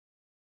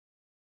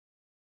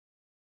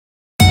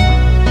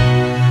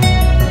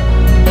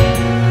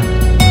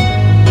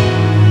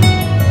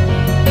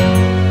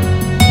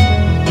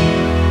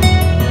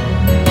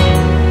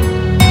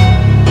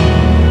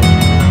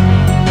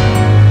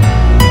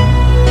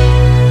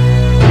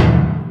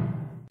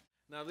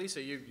Now,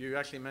 Lisa, you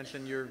actually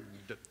mentioned you're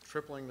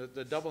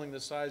doubling the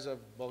size of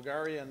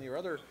Bulgaria and your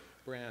other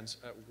brands.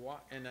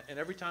 And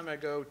every time I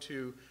go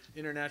to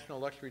International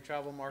Luxury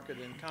Travel Market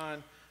in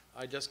Cannes,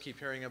 I just keep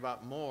hearing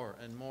about more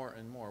and more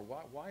and more.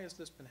 Why has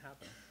this been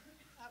happening?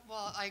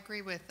 Well, I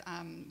agree with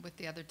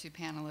the other two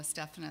panelists,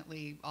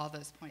 definitely all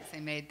those points they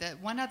made. The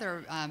one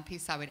other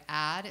piece I would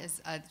add is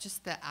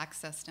just the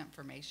access to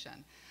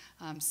information.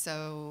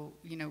 So,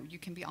 you know, you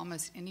can be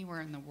almost anywhere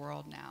in the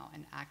world now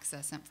and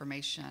access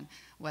information,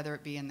 whether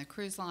it be in the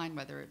cruise line,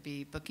 whether it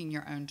be booking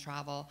your own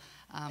travel,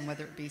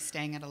 whether it be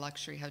staying at a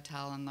luxury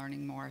hotel and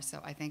learning more.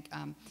 So I think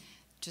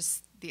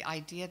just the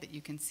idea that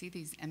you can see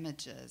these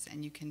images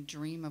and you can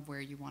dream of where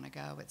you want to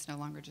go. It's no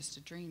longer just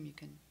a dream. You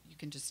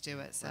can just do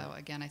it. So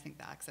again, I think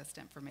the access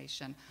to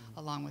information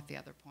along with the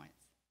other points.